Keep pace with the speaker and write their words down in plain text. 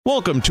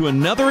Welcome to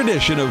another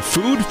edition of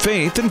Food,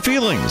 Faith, and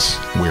Feelings,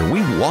 where we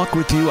walk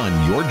with you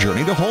on your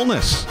journey to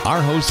wholeness. Our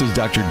host is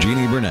Dr.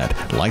 Jeannie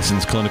Burnett,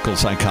 licensed clinical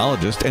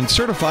psychologist and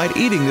certified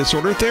eating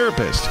disorder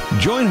therapist.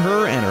 Join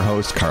her and her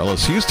host,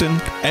 Carlos Houston,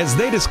 as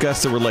they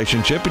discuss the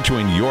relationship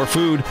between your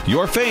food,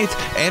 your faith,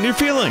 and your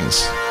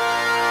feelings.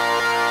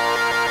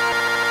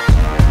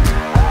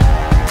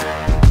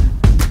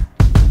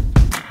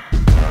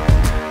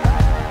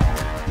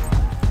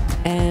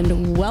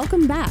 And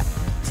welcome back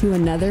to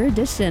another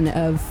edition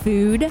of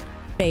Food,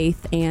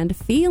 Faith, and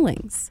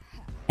Feelings.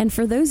 And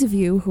for those of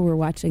you who are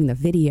watching the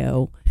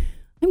video,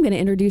 I'm going to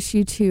introduce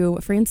you to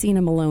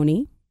Francina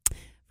Maloney.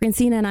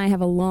 Francina and I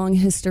have a long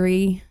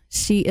history.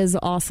 She is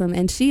awesome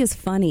and she is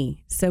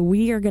funny. So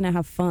we are going to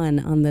have fun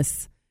on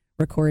this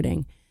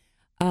recording.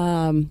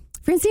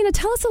 Francina,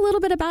 tell us a little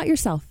bit about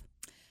yourself.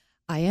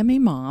 I am a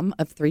mom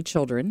of 3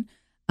 children.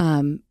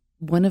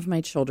 One of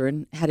my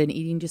children had an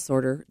eating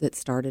disorder that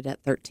started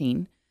at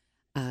 13.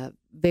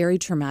 Very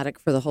traumatic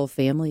for the whole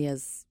family,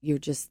 as you're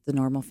just the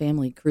normal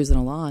family cruising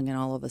along, and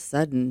all of a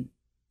sudden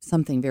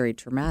something very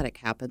traumatic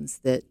happens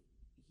that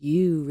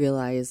you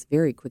realize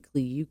very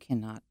quickly you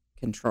cannot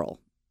control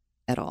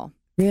at all.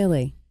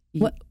 Really?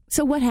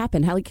 What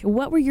happened?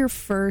 What were your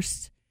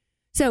first?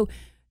 So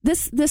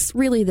this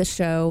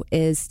show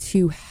is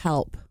to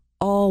help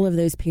all of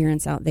those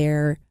parents out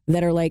there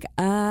that are like,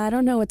 I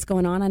don't know what's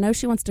going on. I know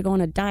she wants to go on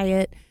a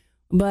diet,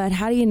 but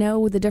how do you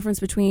know the difference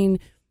between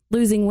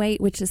losing weight,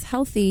 which is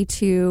healthy,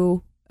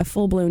 to a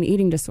full-blown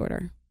eating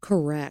disorder?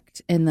 Correct.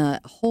 And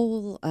the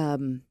whole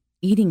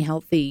eating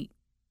healthy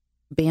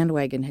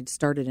bandwagon had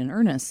started in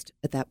earnest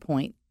at that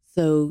point.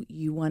 So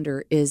you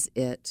wonder, is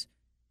it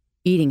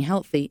eating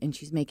healthy and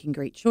she's making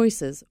great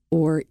choices,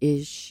 or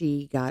is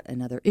she got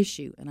another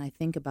issue? And I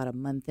think about a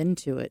month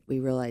into it, we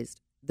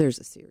realized there's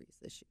a serious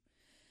issue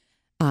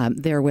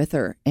there with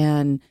her.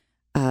 And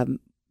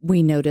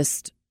we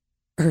noticed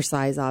her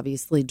size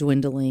obviously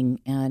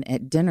dwindling, and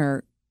at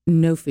dinner,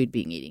 no food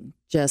being eaten,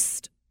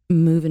 just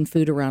moving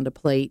food around a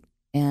plate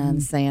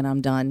and saying,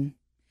 I'm done.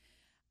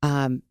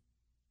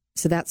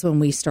 So that's when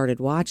we started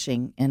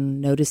watching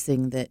and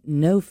noticing that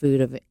no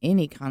food of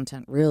any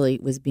content really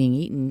was being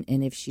eaten.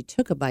 And if she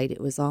took a bite, it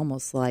was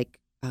almost like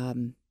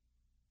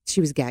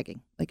she was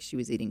gagging, like she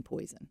was eating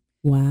poison.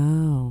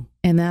 Wow.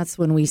 And that's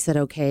when we said,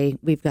 okay,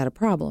 we've got a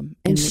problem.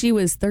 And she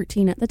was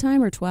 13 at the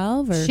time, or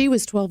 12? Or? She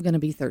was 12, going to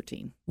be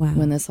 13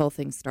 when this whole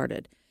thing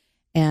started.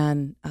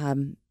 And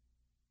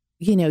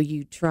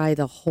you try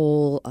the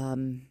whole,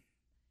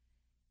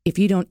 if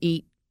you don't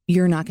eat,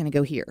 you're not going to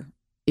go here.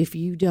 If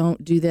you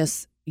don't do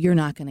this, you're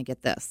not going to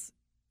get this.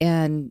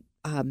 And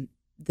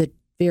the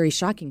very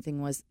shocking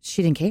thing was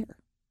she didn't care.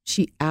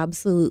 She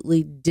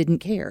absolutely didn't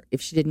care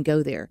if she didn't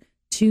go there.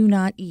 To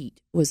not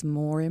eat was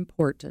more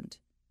important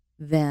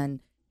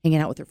than hanging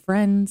out with her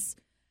friends,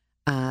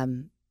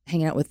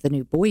 hanging out with the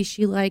new boy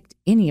she liked,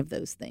 any of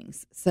those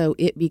things. So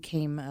it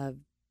became a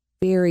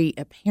very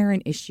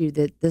apparent issue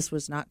that this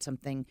was not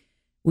something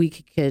we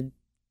could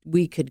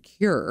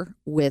cure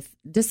with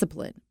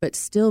discipline, but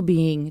still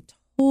being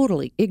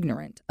totally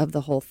ignorant of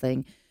the whole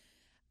thing.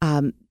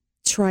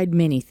 Tried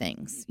many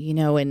things,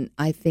 and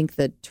I think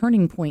the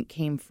turning point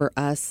came for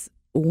us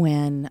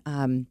when.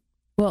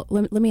 Well,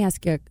 let me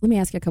ask you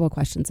a couple of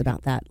questions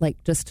about that.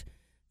 Like, just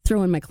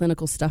throw in my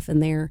clinical stuff in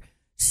there.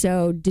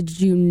 So,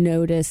 did you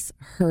notice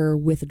her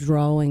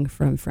withdrawing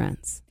from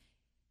friends?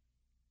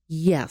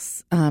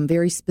 Yes,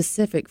 very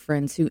specific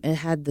friends who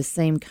had the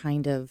same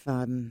kind of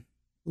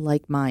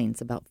like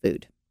minds about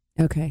food.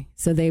 Okay.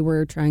 So they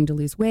were trying to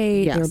lose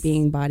weight. Yes. They were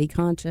being body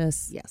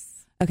conscious.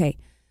 Yes. Okay.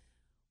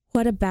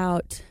 What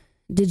about,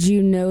 did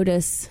you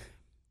notice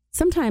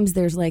sometimes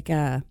there's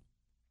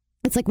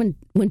it's like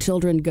when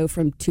children go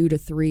from 2 to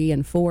 3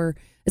 and 4,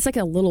 it's like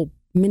a little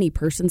mini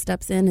person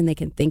steps in and they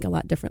can think a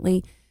lot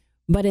differently.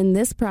 But in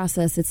this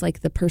process, it's like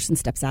the person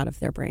steps out of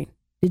their brain.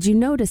 Did you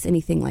notice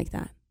anything like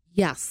that?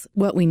 Yes.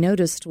 What we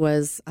noticed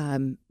was,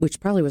 which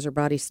probably was her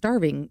body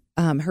starving,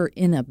 her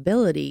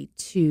inability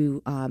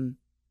to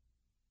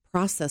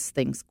process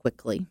things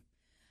quickly,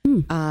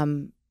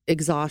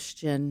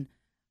 exhaustion,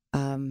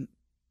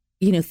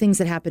 things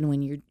that happen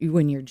when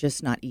you're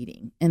just not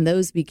eating, and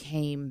those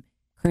became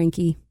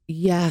cranky.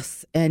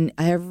 Yes, and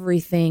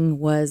everything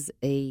was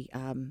a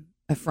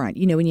front.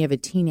 When you have a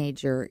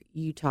teenager,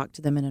 you talk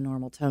to them in a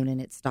normal tone,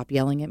 and it stop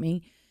yelling at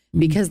me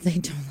because they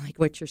don't like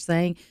what you're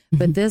saying.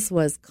 But this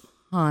was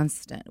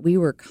constant. We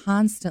were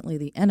constantly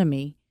the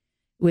enemy,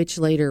 which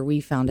later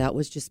we found out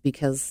was just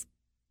because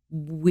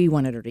we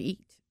wanted her to eat.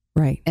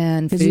 Right.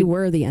 And because you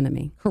were the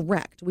enemy.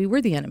 Correct. We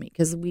were the enemy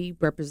because we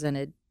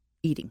represented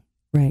eating.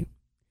 Right.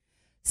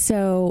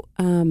 So,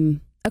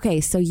 okay.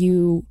 So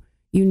you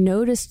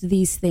noticed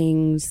these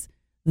things.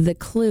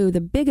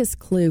 The biggest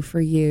clue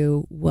for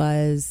you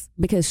was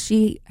because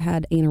she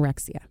had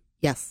anorexia.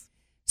 Yes.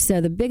 So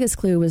the biggest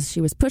clue was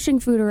she was pushing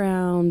food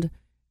around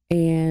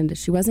and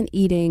she wasn't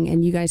eating,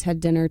 and you guys had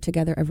dinner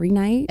together every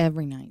night?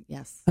 Every night,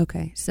 yes.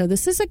 Okay. So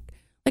this is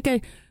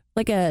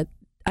like a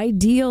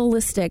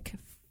idealistic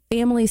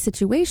family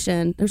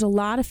situation, there's a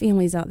lot of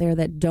families out there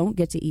that don't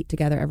get to eat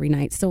together every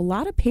night. So a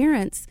lot of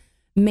parents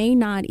may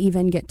not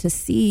even get to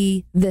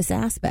see this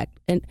aspect.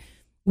 And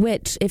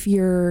which, if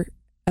you're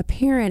a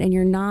parent and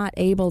you're not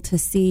able to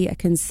see a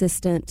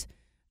consistent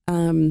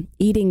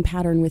eating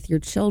pattern with your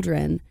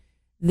children,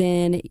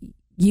 then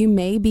you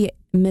may be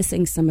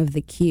missing some of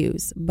the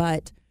cues.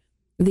 But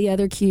the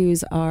other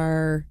cues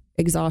are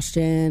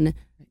exhaustion,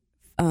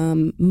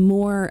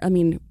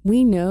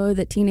 we know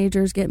that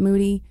teenagers get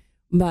moody,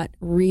 but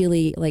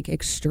really like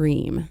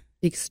extreme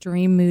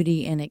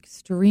moody and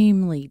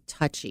extremely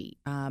touchy.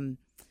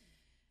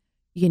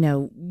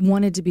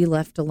 Wanted to be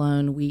left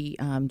alone. We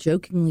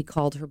jokingly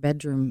called her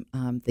bedroom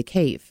the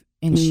cave,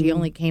 and she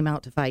only came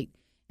out to fight.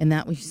 And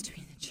that used to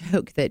be the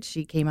joke, that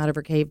she came out of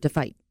her cave to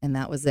fight, and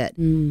that was it.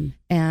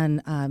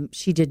 And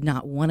she did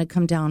not want to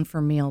come down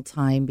for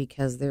mealtime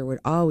because there would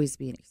always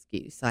be an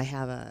excuse. I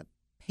have a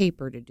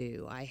paper to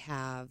do. I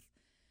have,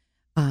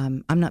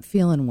 I'm not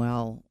feeling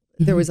well.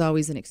 There was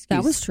always an excuse.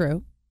 That was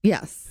true.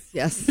 Yes.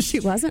 She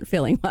wasn't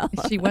feeling well.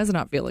 She was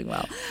not feeling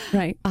well.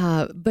 Right.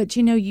 But,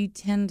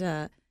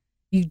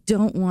 you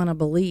don't want to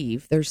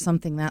believe there's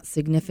something that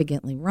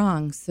significantly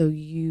wrong. So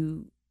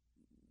you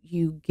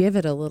give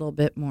it a little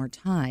bit more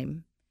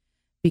time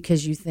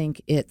because you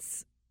think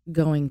it's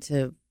going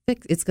to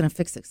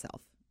fix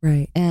itself.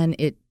 Right. And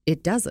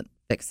it doesn't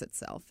fix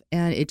itself.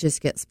 And it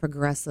just gets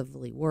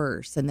progressively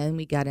worse. And then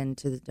we got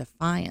into the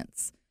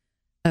defiance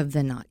of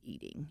the not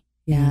eating.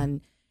 Yeah.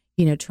 And,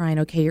 trying,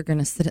 you're going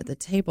to sit at the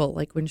table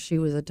like when she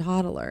was a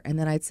toddler. And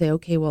then I'd say,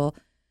 okay, well,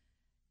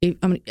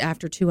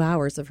 after 2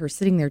 hours of her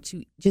sitting there,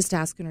 just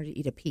asking her to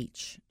eat a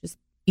peach, just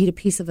eat a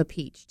piece of a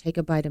peach, take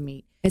a bite of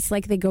meat. It's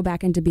like they go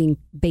back into being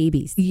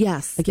babies.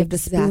 Yes, like you have to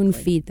spoon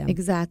feed them.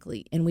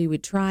 Exactly. And we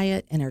would try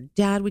it, and her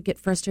dad would get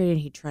frustrated, and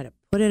he'd try to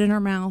put it in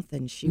her mouth,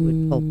 and she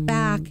would pull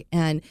back.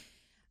 And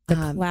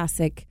the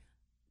classic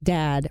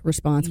dad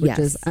response, which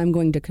is, I'm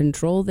going to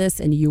control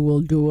this, and you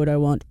will do what I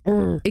want.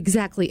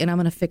 Exactly. And I'm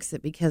going to fix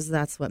it because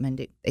that's what men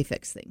do. They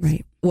fix things.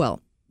 Right. Well,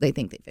 they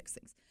think they fix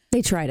things.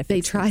 They try to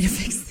fix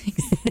things.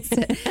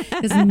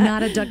 It's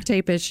not a duct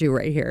tape issue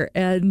right here.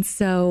 And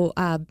so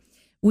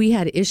we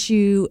had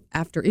issue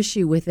after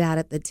issue with that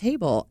at the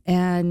table.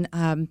 And,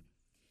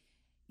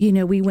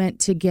 we went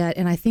to get,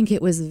 and I think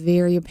it was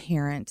very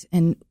apparent,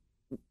 and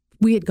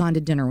we had gone to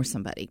dinner with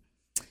somebody.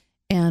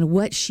 And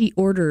what she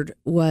ordered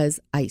was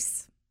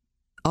ice.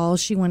 All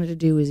she wanted to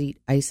do was eat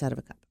ice out of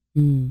a cup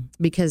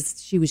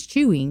because she was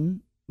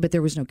chewing, but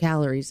there was no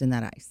calories in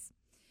that ice.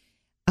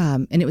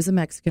 And it was a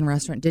Mexican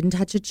restaurant. Didn't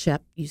touch a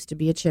chip. Used to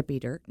be a chip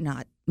eater.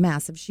 Not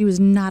massive. She was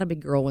not a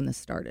big girl when this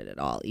started at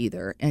all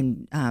either,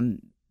 and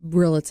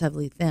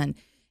relatively thin.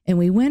 And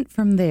we went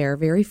from there,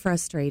 very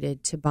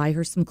frustrated, to buy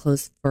her some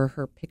clothes for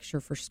her picture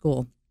for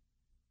school.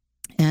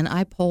 And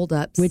I pulled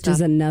up Which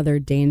is another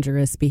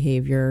dangerous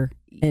behavior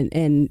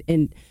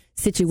and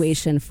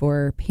situation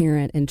for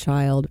parent and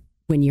child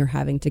when you're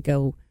having to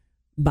go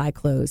buy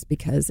clothes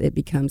because it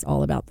becomes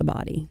all about the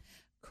body.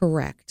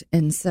 Correct.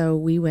 And so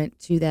we went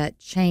to that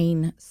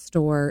chain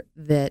store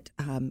that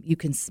you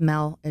can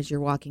smell as you're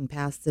walking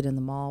past it in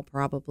the mall,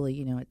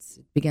 probably. It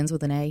begins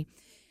with an A.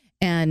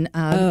 And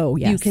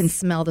you can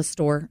smell the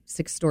store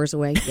 6 stores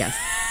away. Yes,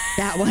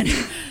 that one.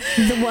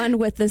 The one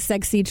with the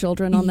sexy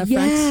children on the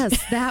front.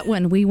 Yes, that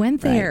one. We went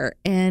there,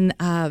 and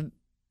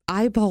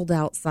I pulled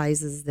out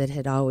sizes that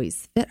had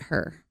always fit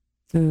her.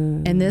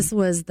 And this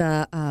was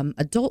the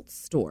adult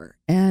store,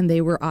 and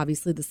they were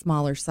obviously the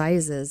smaller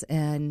sizes,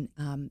 and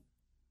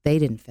they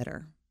didn't fit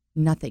her.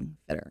 Nothing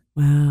fit her.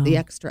 Wow. The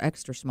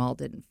extra small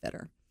didn't fit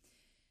her.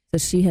 So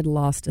she had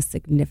lost a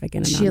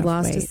significant amount of weight. She had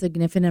lost a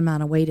significant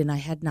amount of weight, and I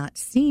had not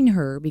seen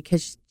her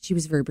because she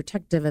was very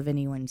protective of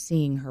anyone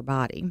seeing her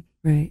body.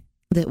 Right.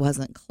 That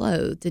wasn't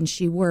clothed. And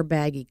she wore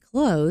baggy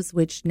clothes,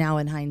 which now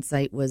in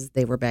hindsight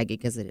they were baggy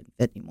because they didn't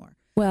fit anymore.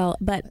 Well,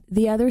 but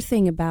the other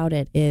thing about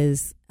it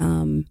is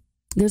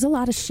there's a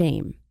lot of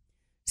shame.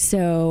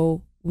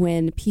 So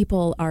when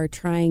people are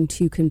trying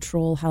to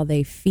control how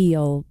they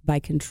feel by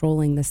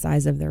controlling the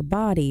size of their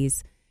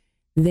bodies,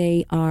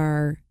 they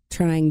are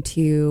trying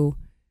to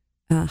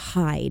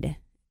hide,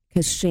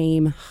 because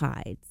shame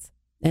hides.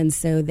 And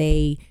so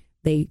they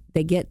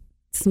get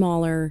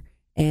smaller,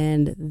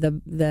 and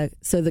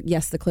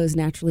yes, the clothes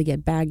naturally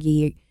get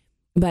baggy,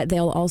 but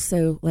they'll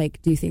also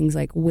do things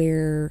like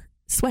wear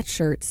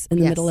sweatshirts in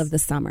the middle of the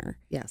summer.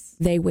 Yes.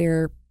 They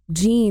wear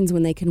jeans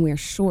when they can wear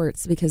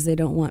shorts because they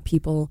don't want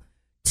people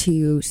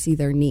to see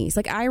their knees.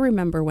 I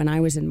remember when I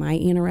was in my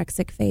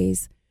anorexic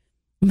phase,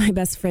 my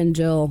best friend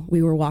Jill,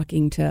 we were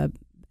walking to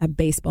a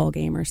baseball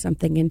game or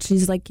something, and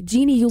she's like,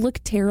 "Jeannie, you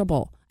look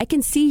terrible. I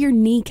can see your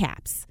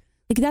kneecaps.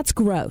 That's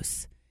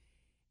gross."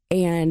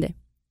 And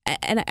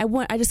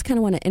I just kind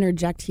of want to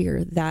interject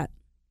here that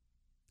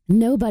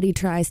nobody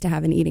tries to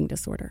have an eating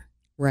disorder.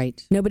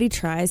 Right. Nobody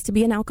tries to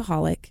be an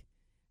alcoholic.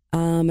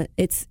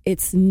 It's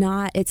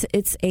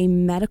a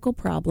medical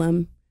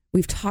problem.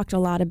 We've talked a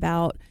lot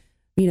about,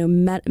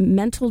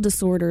 mental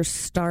disorders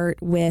start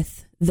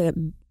with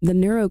the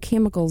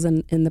neurochemicals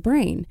in the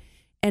brain.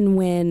 And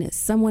when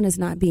someone is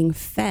not being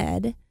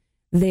fed,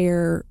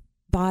 their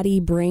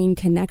body-brain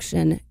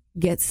connection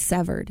gets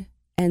severed.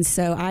 And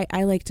so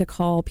I like to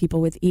call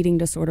people with eating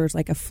disorders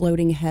like a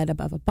floating head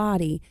above a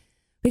body,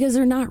 because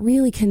they're not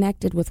really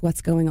connected with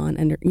what's going on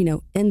under,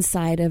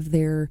 inside of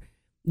their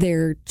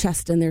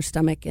chest and their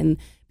stomach, and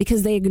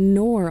because they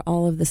ignore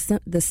all of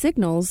the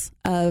signals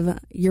of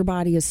your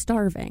body is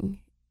starving.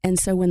 And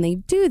so when they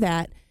do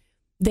that,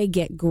 they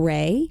get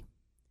gray,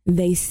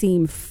 they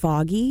seem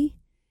foggy,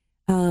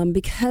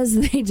 because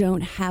they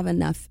don't have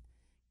enough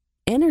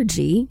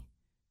energy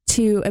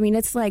to,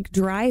 it's like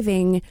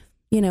driving,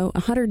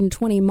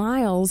 120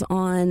 miles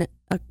on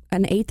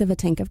an eighth of a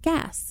tank of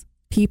gas.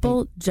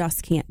 People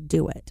just can't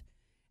do it.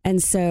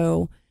 And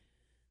so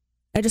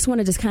I just want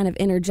to just kind of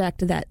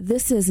interject that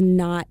this is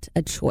not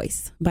a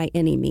choice by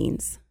any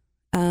means.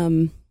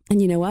 And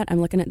you know what? I'm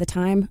looking at the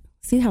time.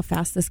 See how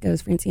fast this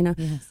goes, Francina?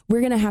 Yes.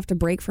 We're going to have to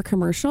break for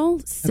commercial.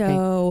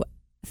 So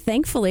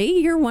Thankfully,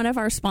 you're one of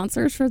our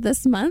sponsors for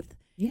this month.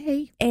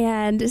 Yay.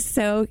 And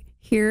so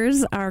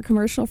here's our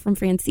commercial from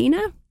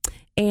Francina.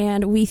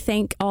 And we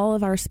thank all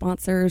of our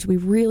sponsors. We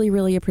really,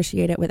 really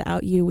appreciate it.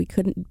 Without you, we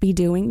couldn't be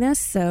doing this.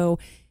 So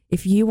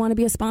if you want to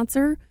be a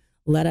sponsor,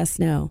 let us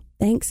know.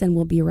 Thanks, and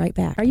we'll be right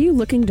back. Are you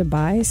looking to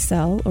buy,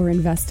 sell, or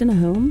invest in a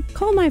home?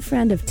 Call my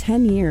friend of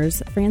 10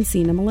 years,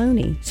 Francina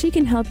Maloney. She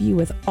can help you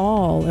with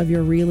all of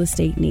your real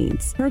estate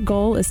needs. Her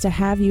goal is to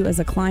have you as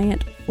a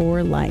client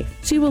for life.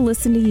 She will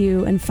listen to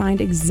you and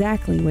find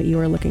exactly what you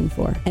are looking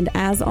for. And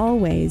as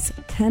always,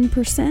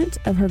 10%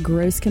 of her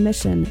gross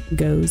commission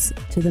goes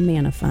to the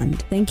Manna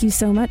Fund. Thank you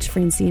so much,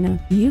 Francina.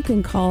 You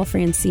can call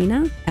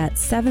Francina at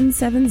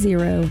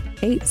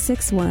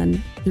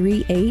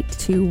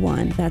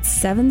 770-861-3821.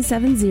 That's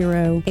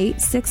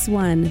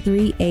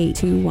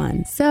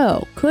 770-861-3821.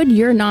 So, could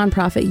your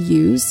nonprofit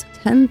use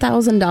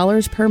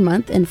 $10,000 per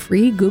month in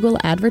free Google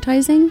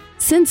advertising?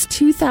 Since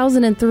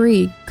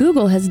 2003,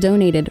 Google has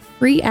donated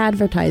free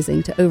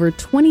advertising to over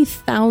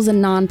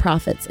 20,000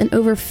 nonprofits in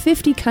over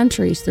 50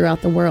 countries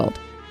throughout the world.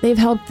 They've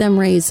helped them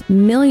raise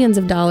millions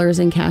of dollars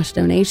in cash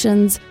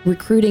donations,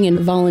 recruiting and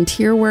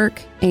volunteer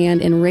work,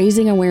 and in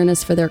raising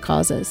awareness for their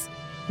causes.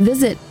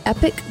 Visit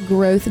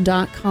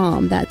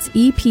epicgrowth.com. That's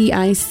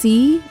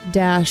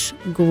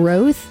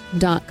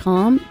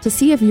EPIC-growth.com to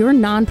see if your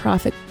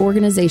nonprofit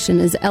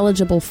organization is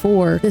eligible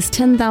for this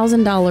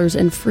 $10,000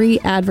 in free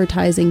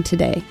advertising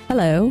today.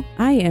 Hello,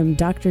 I am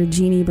Dr.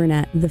 Jeannie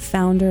Burnett, the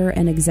founder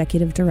and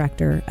executive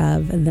director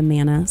of the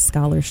Manna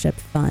Scholarship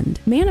Fund.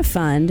 Manna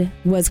Fund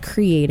was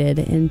created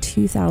in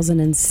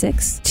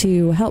 2006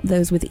 to help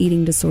those with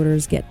eating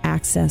disorders get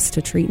access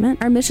to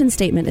treatment. Our mission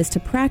statement is to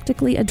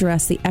practically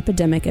address the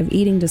epidemic of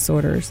eating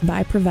disorders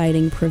by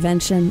providing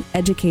prevention,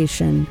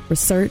 education,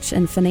 research,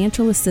 and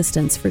financial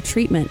assistance for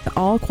treatment to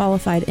all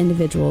qualified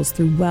individuals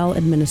through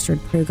well-administered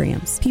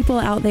programs. People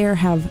out there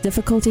have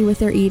difficulty with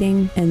their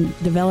eating and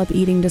develop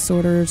eating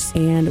disorders,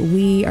 and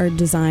we are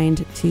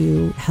designed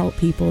to help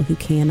people who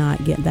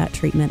cannot get that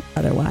treatment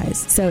otherwise.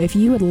 So if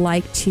you would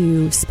like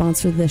to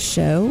sponsor this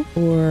show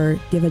or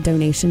give a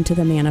donation to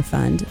the Manna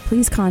Fund,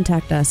 please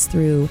contact us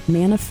through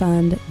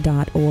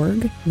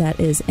mannafund.org. That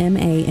is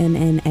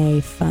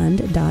MANNA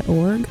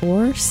fund.org.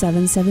 or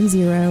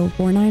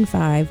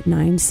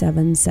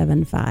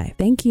 770-495-9775.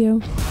 Thank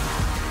you.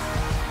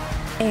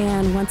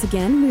 And once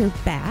again, we're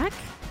back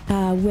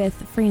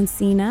with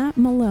Francina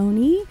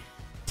Maloney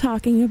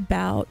talking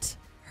about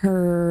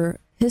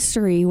her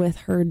history with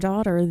her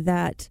daughter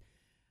that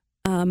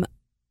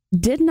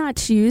did not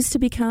choose to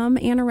become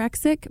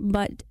anorexic,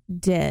 but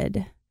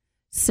did.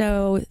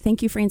 So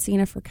thank you,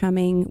 Francina, for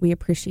coming. We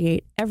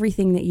appreciate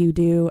everything that you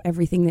do,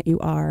 everything that you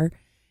are,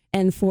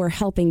 and for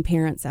helping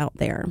parents out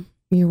there.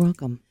 You're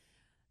welcome.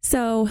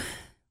 So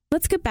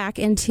let's get back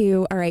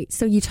into, all right,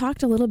 so you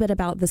talked a little bit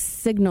about the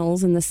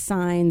signals and the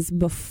signs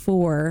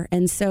before.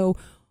 And so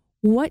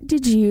what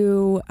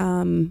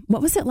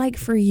was it like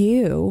for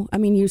you? I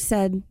mean, you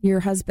said your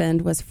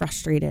husband was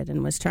frustrated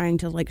and was trying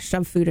to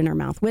shove food in her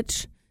mouth,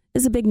 which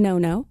is a big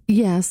no-no.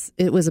 Yes,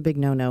 it was a big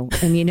no-no.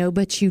 And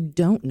but you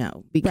don't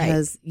know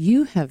because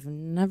you've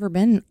never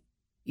done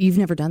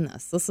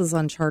this. This is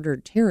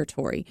uncharted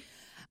territory.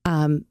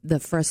 The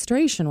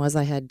frustration was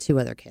I had two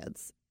other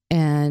kids,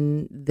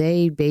 and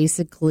they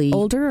basically...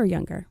 Older or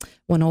younger?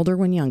 One older,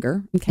 one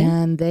younger. Okay.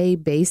 And they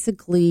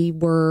basically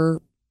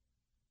were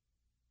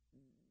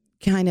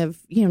kind of,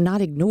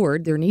 not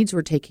ignored. Their needs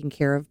were taken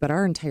care of, but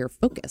our entire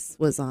focus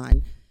was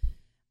on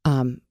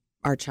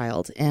our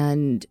child.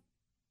 And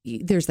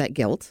there's that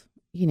guilt,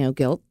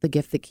 guilt, the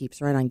gift that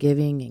keeps right on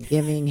giving and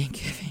giving and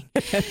giving.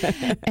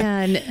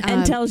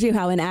 And tells you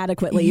how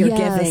inadequately you're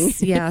giving.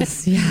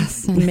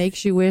 Yes. And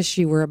makes you wish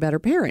you were a better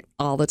parent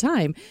all the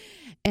time.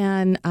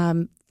 And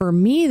for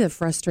me, the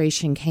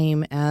frustration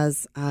came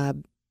as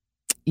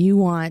you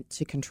want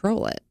to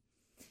control it.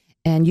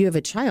 And you have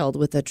a child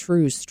with a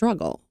true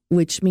struggle,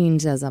 which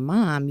means as a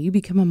mom, you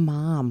become a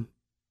mom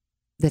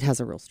that has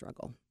a real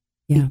struggle.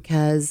 Yeah.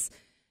 Because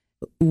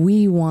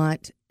we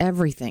want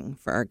everything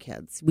for our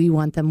kids. We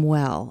want them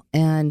well.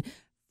 And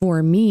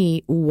for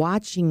me,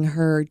 watching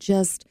her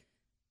just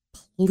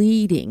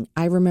pleading.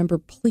 I remember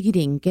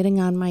pleading, getting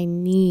on my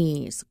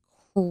knees,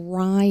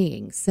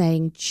 crying,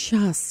 saying,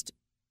 just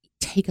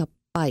take a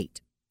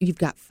bite. You've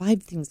got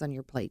 5 things on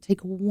your plate.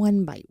 Take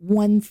one bite,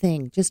 one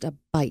thing, just a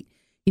bite.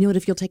 You know what?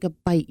 If you'll take a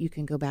bite, you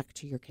can go back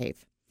to your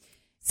cave.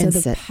 So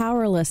the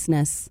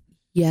powerlessness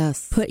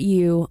put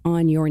you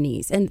on your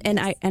knees. And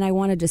I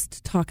want to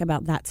just talk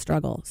about that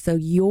struggle. So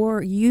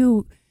your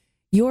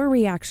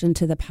reaction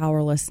to the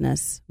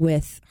powerlessness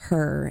with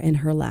her and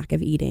her lack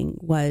of eating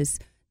was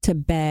to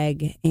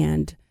beg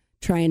and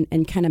try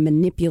and kind of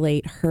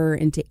manipulate her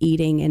into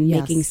eating and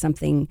making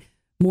something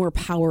more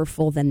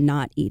powerful than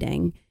not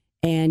eating.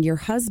 And your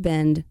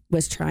husband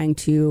was trying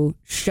to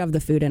shove the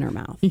food in her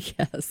mouth.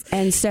 Yes.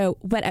 And so,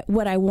 but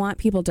what I want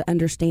people to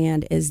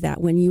understand is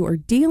that when you are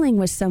dealing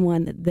with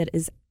someone that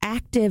is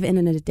active in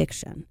an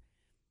addiction,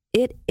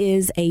 it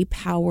is a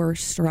power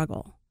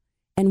struggle.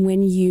 And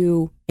when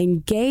you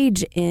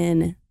engage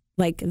in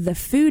like the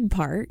food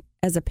part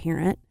as a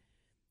parent,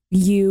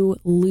 you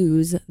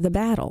lose the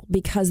battle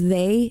because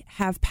they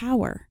have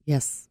power.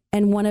 Yes.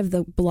 And one of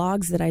the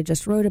blogs that I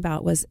just wrote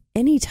about was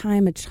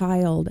anytime a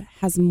child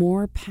has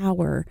more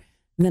power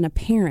than a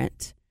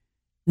parent,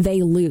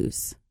 they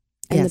lose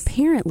and the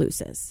parent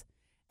loses.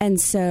 And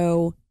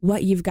so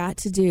what you've got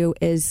to do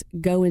is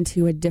go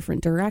into a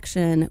different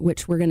direction,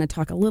 which we're going to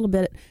talk a little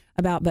bit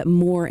about, but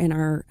more in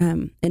our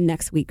in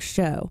next week's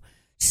show.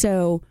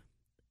 So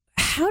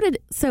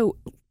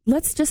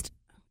let's just,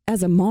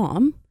 as a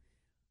mom,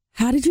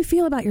 how did you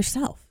feel about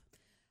yourself?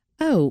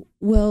 Oh,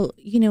 well,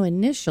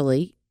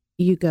 initially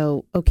you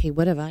go, okay,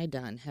 what have I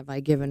done? Have I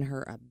given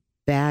her a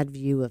bad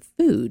view of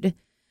food?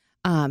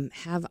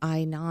 Have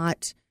I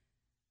not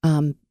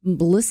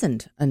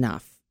listened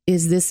enough?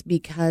 Is this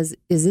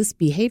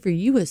behavior,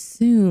 you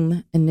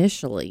assume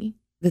initially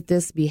that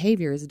this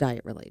behavior is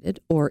diet related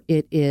or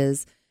it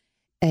is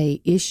a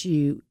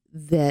issue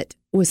that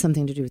was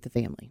something to do with the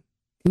family.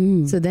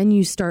 So then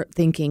you start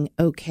thinking,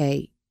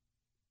 okay,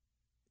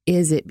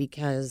 is it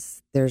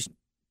because there's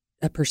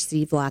a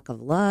perceived lack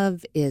of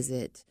love? Is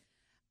it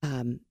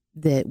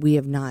that we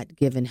have not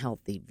given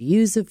healthy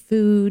views of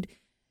food?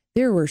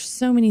 There were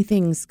so many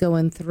things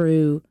going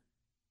through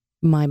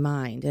my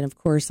mind. And of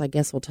course, I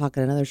guess we'll talk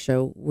at another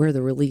show where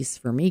the release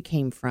for me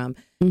came from.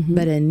 Mm-hmm.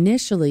 But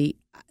initially,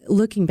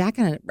 looking back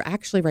on it,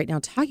 actually right now,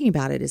 talking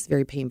about it is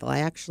very painful. I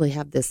actually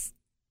have this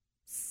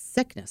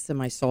sickness in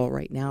my soul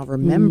right now,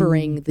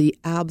 remembering the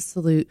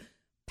absolute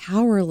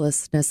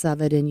powerlessness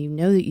of it. And you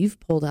know that you've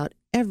pulled out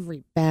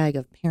every bag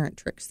of parent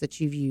tricks that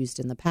you've used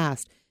in the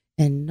past,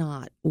 and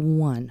not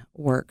one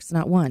works,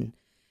 not one.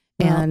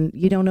 Well, and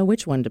you don't know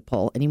which one to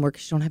pull anymore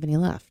because you don't have any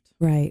left.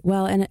 Right.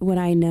 Well, and what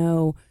I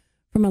know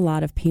from a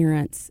lot of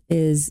parents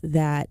is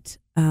that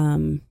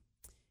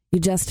you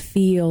just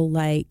feel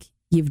like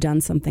you've done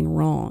something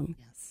wrong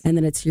and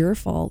that it's your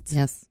fault.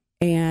 Yes.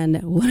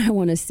 And what I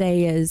want to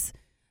say is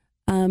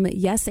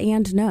yes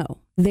and no.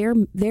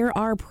 There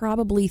are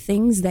probably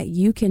things that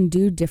you can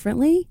do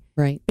differently.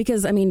 Right.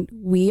 Because, I mean,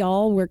 we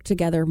all work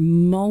together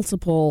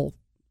multiple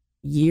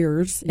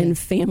years in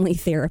family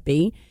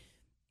therapy.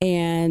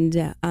 And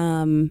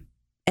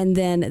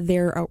then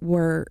there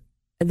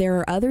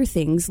are other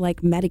things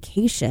like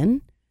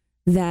medication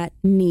that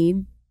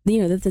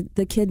that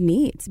the kid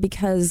needs,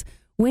 because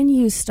when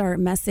you start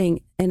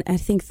messing, and I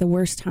think the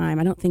worst time,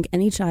 I don't think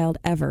any child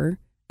ever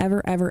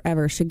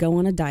should go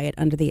on a diet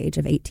under the age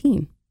of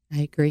 18.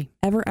 I agree.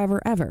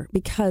 Ever,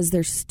 because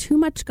there's too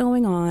much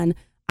going on.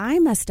 I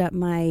messed up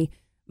my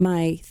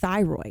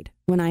thyroid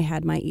when I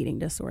had my eating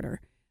disorder.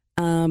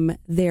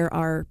 There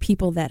are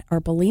people that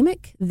are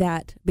bulimic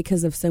that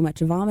because of so much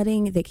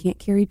vomiting, they can't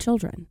carry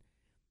children.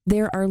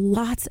 There are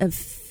lots of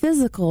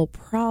physical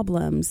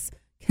problems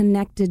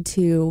connected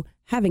to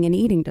having an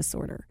eating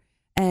disorder.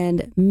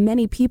 And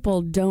many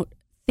people don't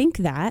think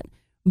that,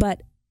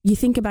 but you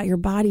think about your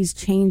body's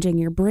changing,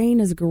 your brain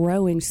is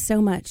growing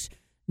so much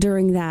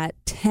during that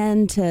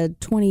 10 to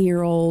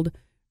 20-year-old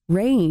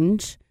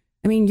range.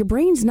 I mean, your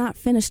brain's not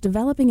finished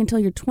developing until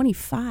you're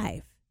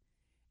 25.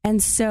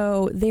 And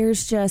so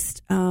there's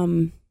just,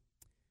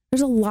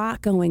 there's a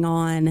lot going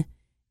on.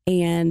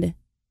 And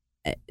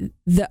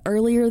the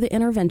earlier the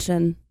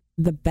intervention,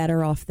 the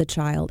better off the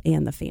child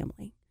and the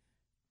family.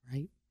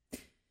 Right.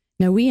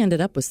 Now, we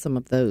ended up with some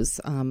of those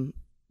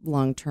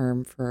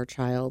long-term for our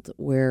child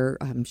where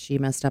she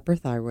messed up her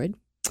thyroid.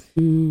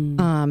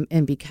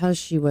 And because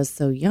she was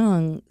so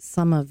young,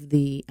 some of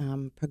the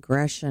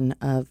progression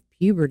of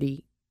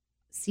puberty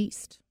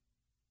ceased.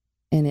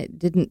 And it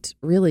didn't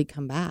really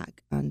come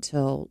back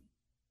until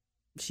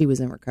she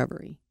was in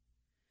recovery.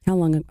 How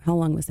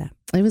long was that?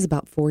 It was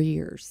about 4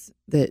 years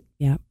that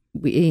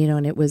we,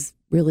 and it was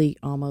really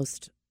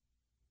almost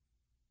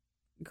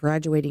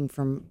graduating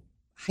from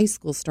high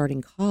school,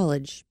 starting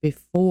college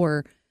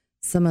before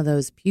some of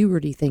those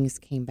puberty things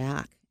came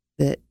back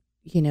that,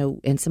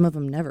 and some of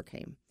them never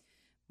came.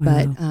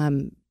 Wow.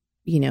 But,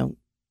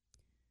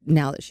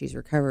 now that she's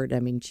recovered,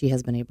 I mean, she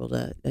has been able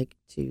to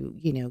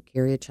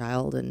carry a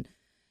child and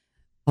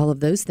all of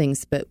those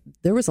things. But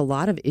there was a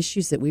lot of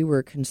issues that we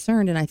were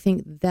concerned. And I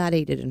think that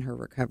aided in her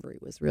recovery,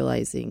 was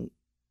realizing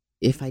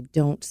if I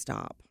don't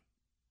stop,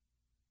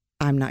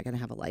 I'm not going to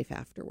have a life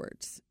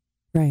afterwards.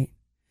 Right.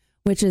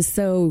 Which is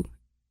so,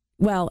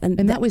 well.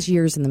 And that was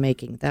years in the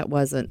making. That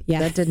wasn't,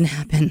 that didn't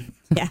happen.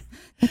 Yeah.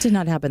 That did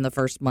not happen the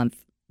first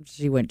month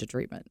she went to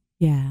treatment.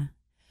 Yeah.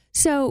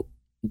 So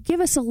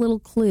give us a little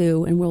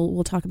clue, and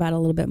we'll talk about it a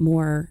little bit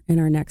more in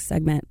our next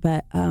segment.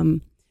 But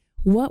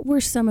what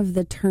were some of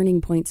the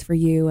turning points for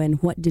you,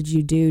 and what did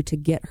you do to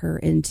get her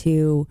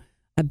into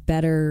a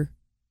better,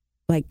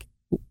 like,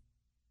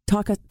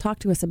 talk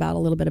to us about a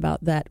little bit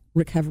about that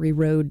recovery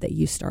road that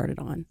you started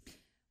on?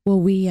 Well,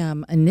 we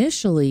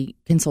initially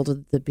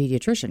consulted the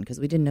pediatrician because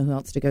we didn't know who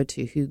else to go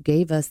to, who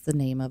gave us the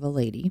name of a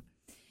lady.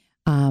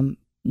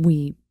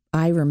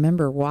 I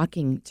remember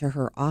walking to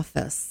her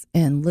office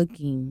and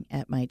looking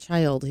at my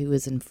child who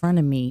was in front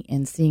of me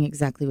and seeing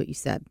exactly what you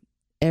said,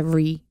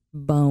 every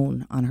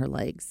bone on her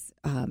legs,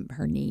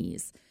 her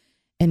knees,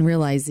 and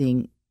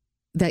realizing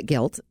that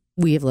guilt,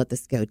 we have let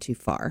this go too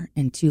far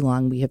and too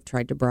long. We have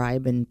tried to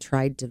bribe and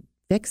tried to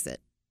fix it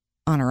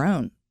on our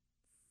own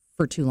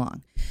for too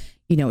long.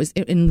 You know,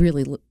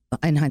 really,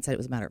 in hindsight, it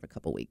was a matter of a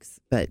couple weeks,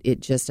 but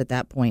it just at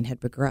that point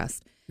had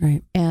progressed.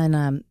 Right.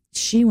 And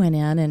she went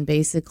in and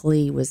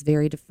basically was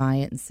very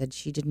defiant and said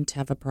she didn't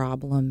have a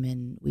problem.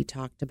 And we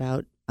talked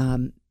about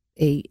a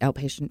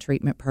outpatient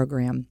treatment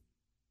program.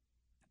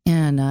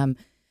 And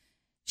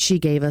she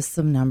gave us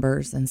some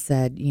numbers and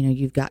said, you know,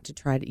 you've got to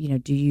try to, you know,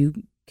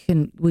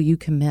 will you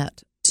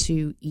commit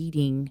to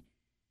eating?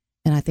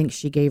 And I think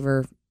she gave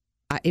her,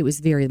 it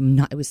was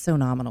so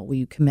nominal. Will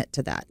you commit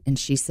to that? And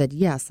she said,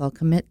 yes, I'll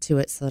commit to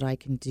it so that I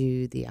can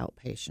do the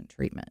outpatient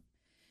treatment.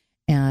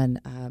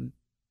 And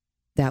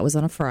that was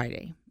on a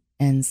Friday.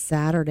 And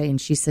Saturday, and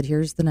she said,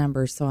 here's the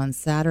number. So on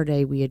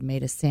Saturday, we had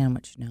made a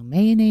sandwich, no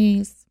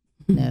mayonnaise,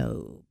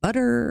 no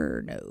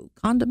butter, no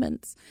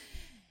condiments.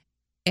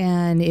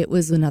 And it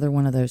was another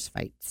one of those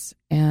fights.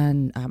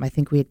 And I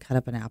think we had cut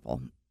up an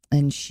apple,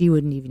 and she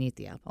wouldn't even eat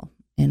the apple.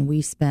 And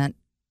we spent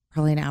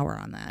probably an hour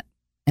on that.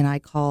 And I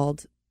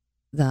called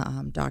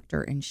the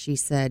doctor, and she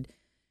said,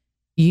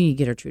 you need to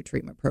get her to a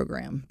treatment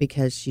program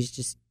because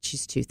she's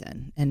too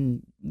thin.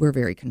 And we're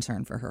very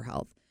concerned for her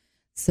health.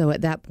 So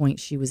at that point,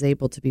 she was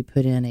able to be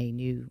put in a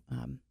new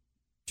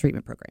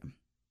treatment program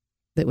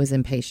that was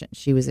inpatient.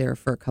 She was there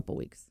for a couple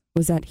weeks.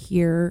 Was that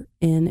here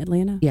in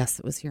Atlanta? Yes,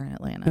 it was here in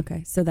Atlanta.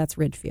 Okay, so that's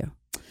Ridgeview.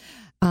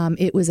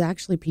 It was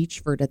actually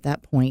Peachford at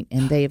that point,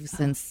 and they have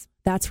since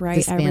that's right.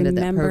 disbanded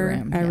that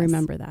program. I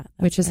remember that.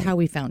 Which is how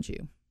we found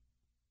you.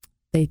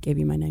 They gave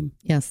you my name.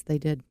 Yes, they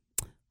did.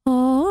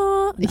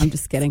 Oh, I'm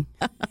just kidding.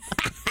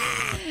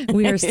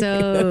 We are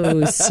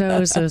so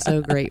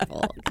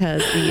grateful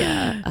because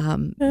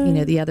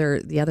the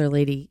other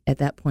lady at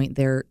that point,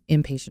 their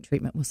inpatient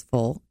treatment was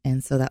full,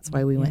 and so that's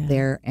why we went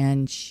there.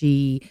 And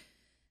she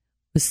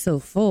was so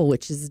full,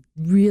 which is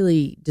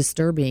really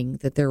disturbing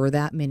that there were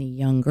that many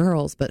young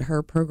girls, but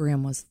her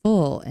program was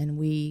full, and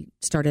we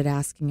started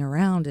asking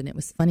around, and it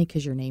was funny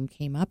because your name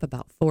came up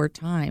about 4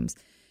 times,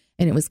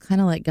 and it was kind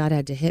of like God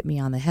had to hit me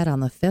on the head on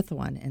the 5th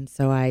one, and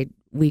so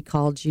we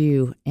called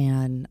you,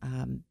 and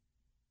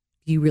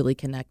you really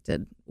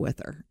connected with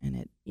her, and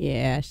it.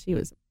 Yeah, she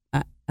was.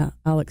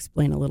 I'll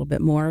explain a little bit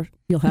more.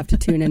 You'll have to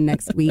tune in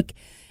next week.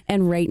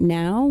 And right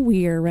now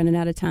we are running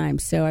out of time,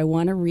 so I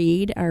want to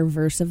read our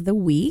verse of the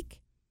week.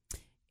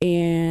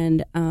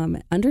 And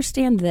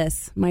understand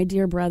this, my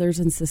dear brothers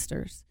and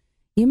sisters,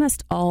 you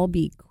must all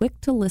be quick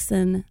to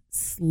listen,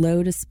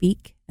 slow to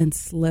speak, and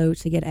slow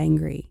to get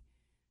angry.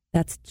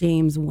 That's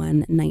James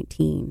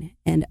 1:19.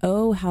 And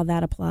oh, how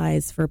that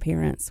applies for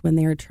parents when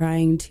they're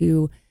trying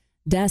to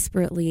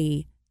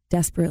desperately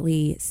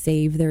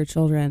save their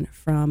children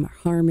from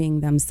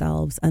harming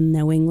themselves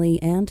unknowingly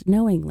and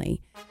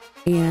knowingly.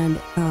 And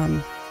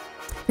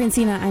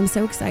Francina, I'm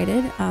so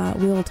excited.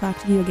 We'll talk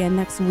to you again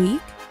next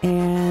week.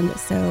 And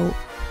so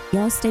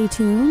y'all stay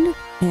tuned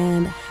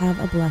and have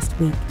a blessed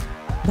week.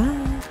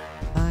 Bye.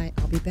 Bye.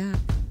 I'll be back.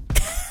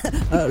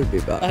 I'll be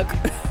back.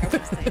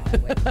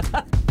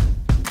 Okay.